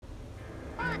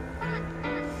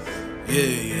I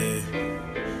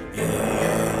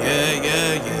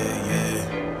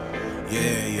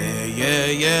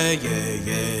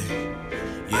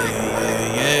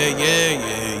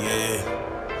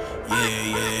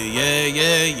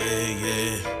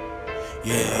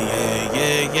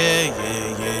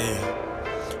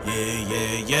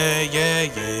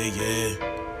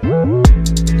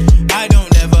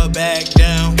don't ever back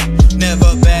down,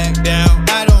 never back down.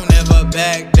 I don't ever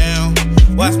back down.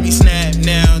 Watch me snap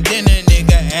now, then a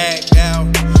nigga act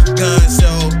out. Gun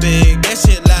so big, that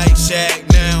shit like Shaq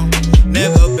now.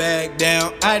 Never back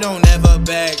down, I don't ever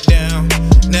back down.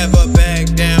 Never back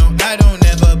down, I don't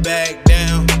ever back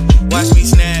down. Watch me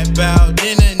snap out,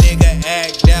 then a nigga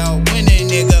act out. When a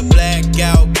nigga black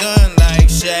out, gun like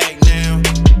Shaq now.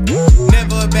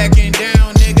 Never backing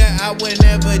down, nigga, I would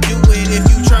never do it. If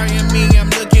you trying me, I'm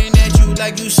looking at you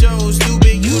like you so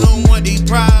stupid. You don't want the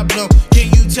problem, can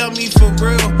you tell me for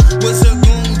real? What's a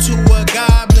goon to a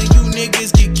goblin? You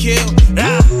niggas get killed.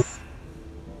 Ah.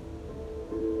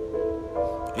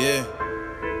 Yeah.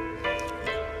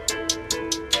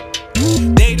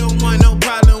 They don't want no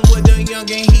problem with the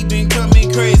youngin', he been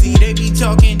coming crazy. They be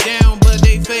talking down, but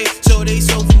they fake, so they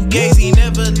so fugazi.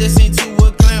 Never listen to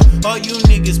a clown, all you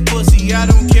niggas pussy. I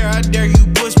don't care, I dare you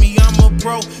push me, I'm a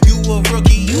pro, you a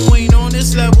rookie. You ain't on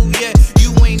this level yet,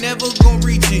 you ain't never gon'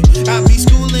 reach it. I be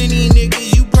schooling these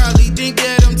niggas, you probably think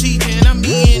that I'm teaching. I'm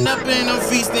eating up and I'm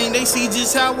feasting, they see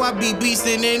just how I be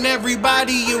beastin'. And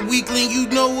everybody a weakling, you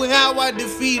know how I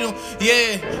defeat them.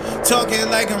 Yeah, talking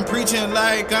like I'm preaching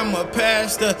like I'm a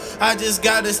pastor. I just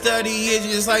gotta study it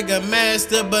just like a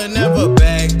master. But never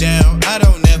back down, I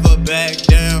don't never back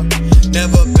down.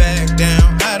 Never back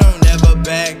down, I don't never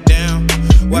back down.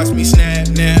 Watch me snap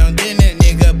now, then that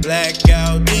nigga black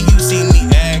out. Then you see me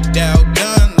act out,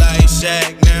 gun like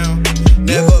Shaq now.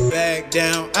 Never back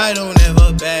down, I don't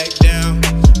ever back down.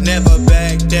 Never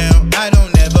back down, I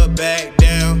don't ever back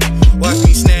down. Watch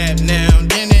me snap now,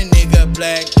 then that nigga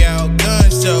black out.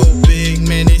 Gun so big,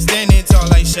 man, it's standing tall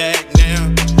like Shaq now.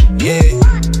 Yeah,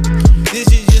 this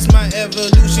is just my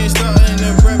evolution, starting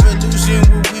a revolution.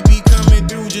 What we be coming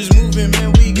through, just moving,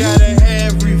 man, we gotta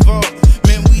have revolt.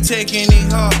 Man, we taking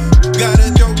it hard,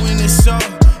 gotta throw in the salt.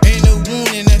 Ain't a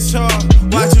wound and that's hard,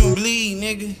 watch them bleed,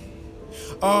 nigga.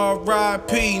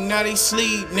 R.I.P., now they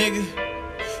sleep, nigga.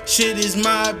 Shit is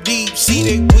mob deep, see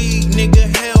they weak, nigga.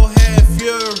 Hell had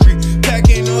fury,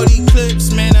 packing all these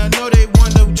clips, man. I know they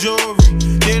want no jewelry,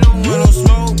 they don't want no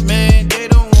smoke, man. They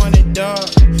don't want it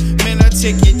dark, man. I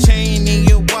take your chain and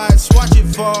your watch it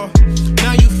fall.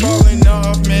 Now you falling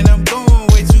off, man. I'm going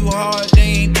way too hard. They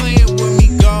ain't playing with me,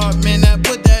 God, man. I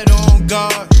put that on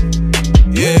God.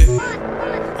 Yeah,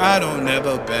 I don't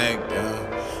never back down.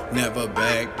 Never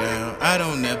back down, I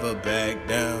don't never back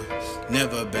down.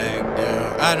 Never back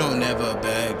down, I don't never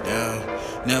back down.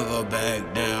 Never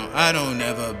back down, I don't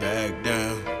never back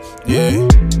down. Yeah,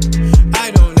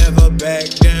 I don't ever back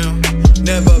down.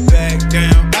 Never back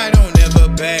down, I don't ever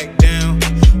back down.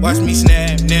 Watch me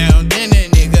snap now, then a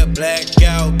nigga black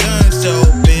out. Gun so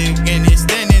big and it's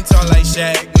standing tall like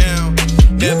Shaq now.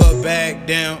 Never back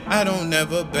down, I don't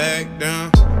never back down.